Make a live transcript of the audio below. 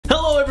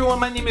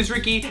everyone, my name is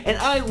Ricky and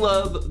I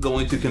love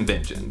going to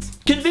conventions.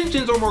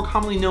 Conventions, or more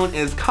commonly known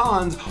as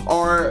cons,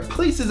 are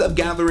places of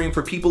gathering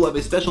for people of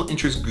a special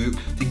interest group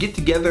to get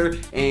together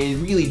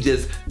and really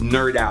just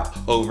nerd out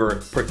over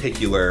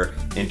particular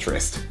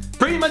interest.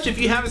 Pretty much if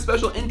you have a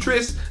special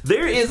interest,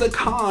 there is a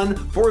con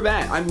for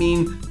that. I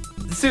mean,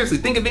 seriously,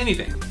 think of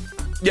anything.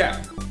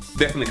 Yeah,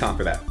 definitely con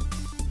for that.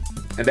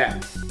 And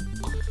that.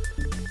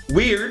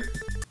 Weird,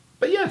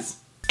 but yes.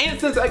 And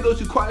since I go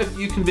to quite a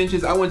few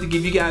conventions, I want to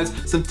give you guys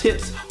some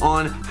tips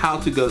on how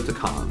to go to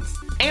cons.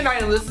 And I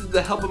enlisted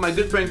the help of my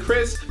good friend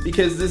Chris,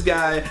 because this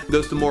guy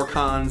goes to more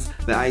cons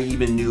than I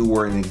even knew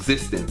were in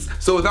existence.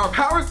 So with our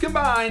powers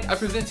combined, I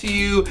present to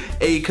you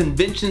a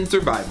convention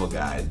survival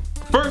guide.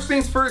 First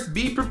things first,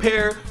 be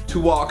prepared to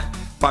walk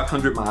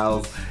 500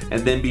 miles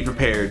and then be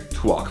prepared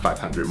to walk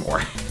 500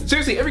 more.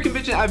 Seriously, every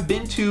convention I've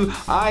been to,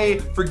 I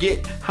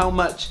forget how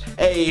much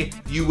A,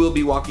 you will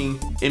be walking,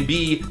 and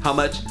B, how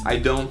much I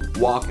don't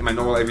walk in my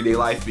normal everyday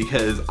life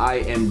because I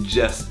am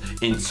just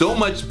in so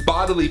much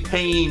bodily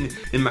pain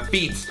in my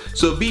feet.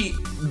 So be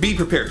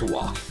prepared to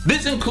walk.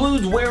 This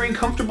includes wearing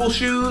comfortable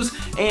shoes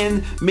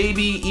and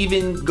maybe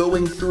even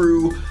going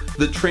through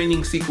the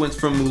training sequence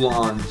from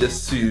Mulan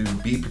just to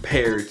be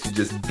prepared to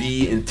just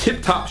be in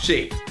tip-top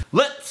shape.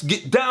 Let's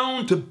get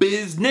down to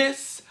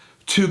business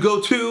to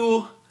go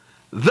to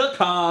the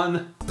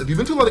con. If you've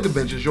been to a lot of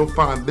conventions, you'll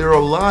find there are a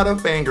lot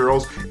of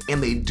fangirls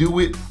and they do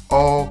it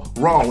all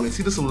wrong. When they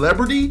see the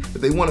celebrity that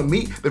they want to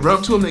meet, they run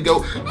up to them and they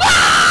go,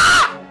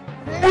 "Ah!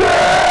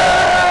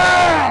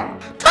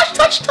 Touch,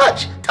 touch,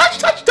 touch, touch,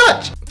 touch,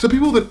 touch." To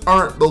people that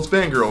aren't those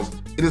fangirls,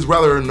 it is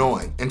rather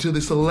annoying. And to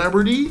the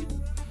celebrity,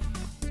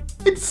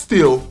 it's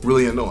still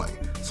really annoying.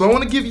 So I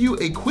want to give you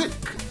a quick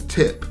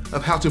tip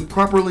of how to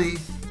properly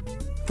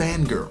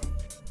fangirl.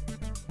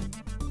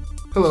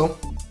 Hello,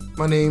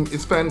 my name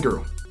is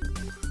Fangirl.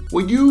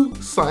 Will you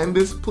sign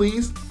this,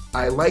 please?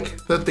 I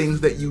like the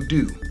things that you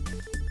do.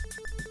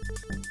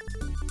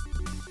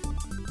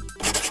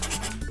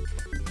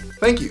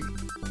 Thank you.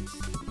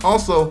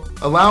 Also,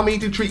 allow me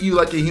to treat you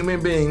like a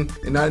human being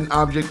and not an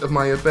object of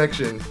my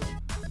affection.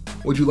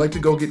 Would you like to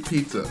go get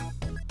pizza?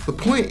 The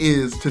point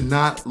is to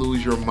not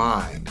lose your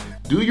mind.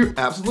 Do your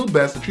absolute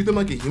best to treat them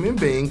like a human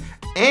being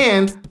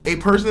and a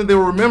person that they'll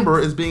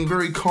remember as being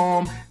very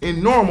calm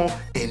and normal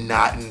and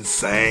not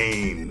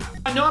insane.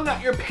 I know I'm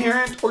not your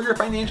parent or your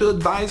financial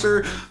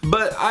advisor,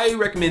 but I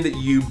recommend that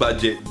you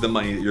budget the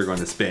money that you're going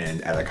to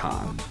spend at a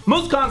con.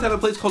 Most cons have a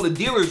place called a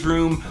dealer's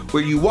room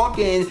where you walk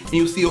in and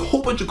you'll see a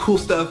whole bunch of cool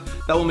stuff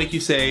that will make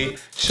you say,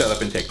 "Shut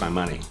up and take my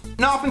money."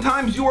 And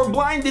oftentimes you are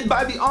blinded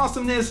by the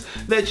awesomeness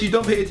that you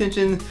don't pay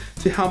attention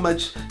to how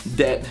much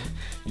debt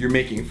you're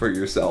making for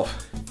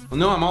yourself. Well,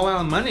 no, I'm all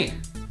out of money.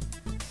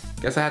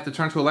 Guess I have to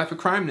turn to a life of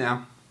crime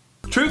now.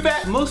 True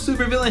fact, most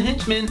supervillain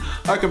henchmen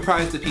are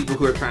comprised of people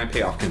who are trying to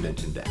pay off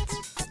convention debts.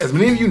 As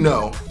many of you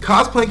know,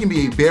 cosplaying can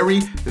be a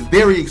very,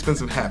 very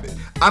expensive habit.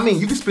 I mean,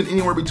 you can spend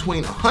anywhere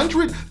between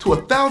 $100 to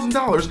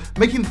 $1,000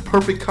 making the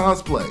perfect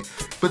cosplay.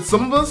 But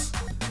some of us,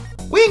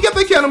 we ain't got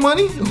that kind of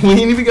money. We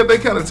ain't even got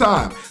that kind of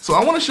time. So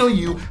I want to show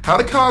you how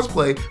to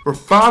cosplay for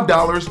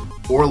 $5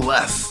 or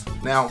less.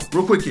 Now,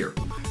 real quick here.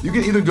 You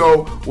can either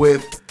go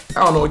with,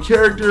 I don't know, a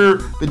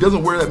character that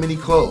doesn't wear that many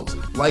clothes.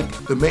 Like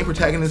the main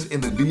protagonist in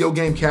the video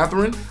game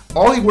Catherine,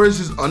 all he wears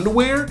is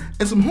underwear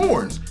and some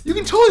horns. You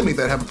can totally make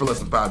that happen for less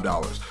than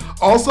 $5.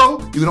 Also,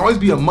 you can always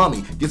be a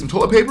mummy. Get some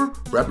toilet paper,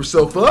 wrap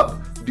yourself up,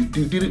 next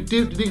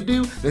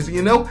thing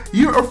you know,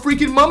 you're a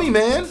freaking mummy,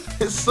 man.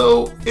 It's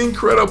so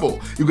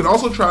incredible. You can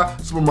also try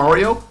Super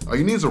Mario. All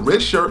you need is a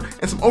red shirt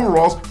and some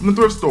overalls from the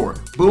thrift store.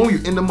 Boom,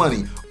 you're into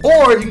money.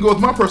 Or you can go with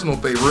my personal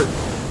favorite,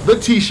 the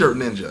T-shirt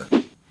ninja.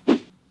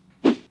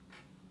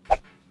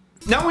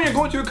 Now when you're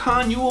going to a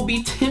con, you will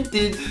be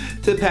tempted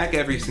to pack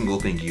every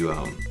single thing you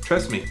own.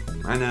 Trust me,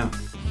 I know.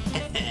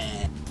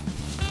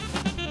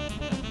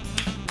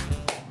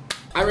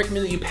 I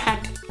recommend that you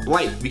pack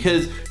light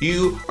because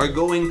you are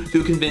going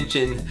to a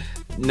convention,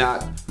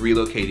 not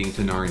relocating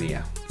to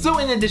Narnia. So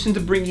in addition to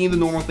bringing the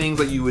normal things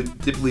that you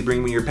would typically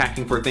bring when you're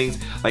packing for things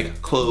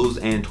like clothes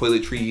and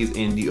toiletries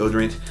and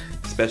deodorant,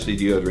 especially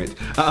deodorant,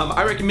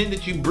 I recommend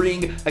that you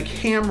bring a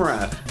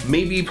camera,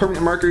 maybe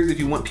permanent markers if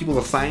you want people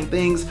to sign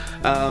things,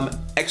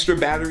 extra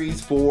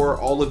batteries for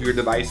all of your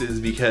devices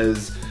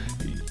because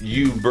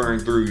you burn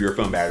through your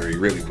phone battery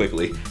really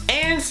quickly,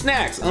 and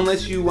snacks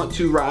unless you want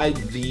to ride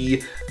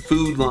the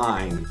food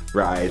line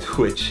ride,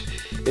 which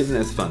isn't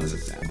as fun as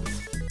it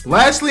sounds.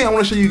 Lastly, I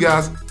want to show you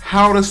guys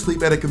how to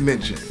sleep at a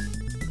convention.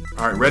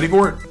 All right, ready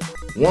for it?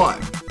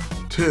 1,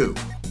 2,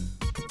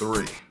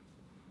 3.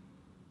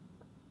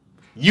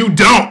 You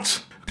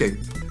don't! Okay,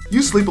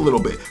 you sleep a little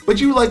bit, but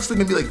you like sleep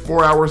maybe like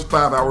 4 hours,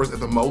 5 hours at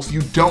the most.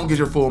 You don't get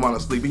your full amount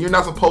of sleep, and you're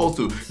not supposed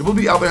to. You're supposed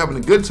to be out there having a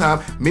good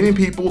time, meeting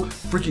people,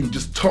 freaking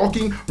just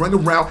talking,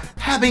 running around,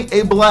 having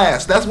a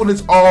blast. That's what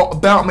it's all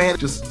about, man.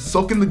 Just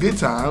soak in the good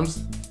times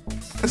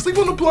and sleep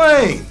on the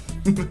plane.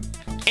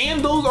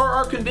 And those are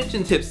our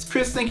convention tips.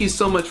 Chris, thank you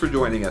so much for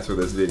joining us for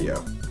this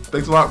video.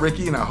 Thanks a lot,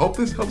 Ricky, and I hope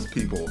this helps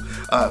people.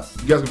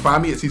 You guys can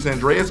find me at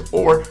CSandreas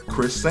or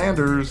Chris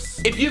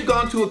Sanders. If you've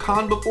gone to a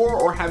con before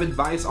or have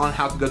advice on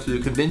how to go to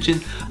a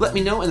convention, let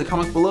me know in the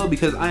comments below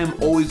because I am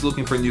always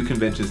looking for new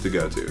conventions to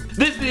go to.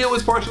 This video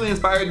was partially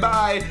inspired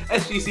by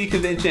SGC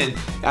Convention.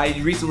 I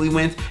recently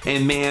went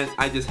and man,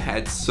 I just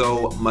had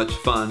so much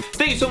fun.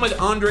 Thank you so much,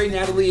 Andre,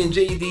 Natalie, and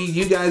JD.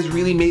 You guys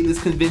really made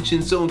this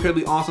convention so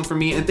incredibly awesome for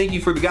me, and thank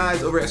you for the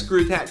guys over at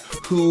Screwattack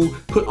who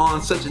put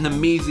on such an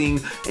amazing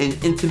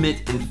and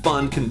intimate and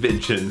fun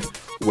convention.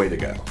 Way to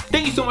go.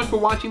 Thank you so much for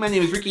watching. My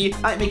name is Ricky.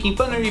 I'm making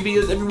fun nerdy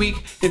videos every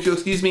week. If you'll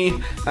excuse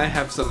me, I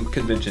have some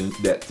convention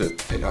debt to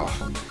pay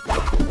off.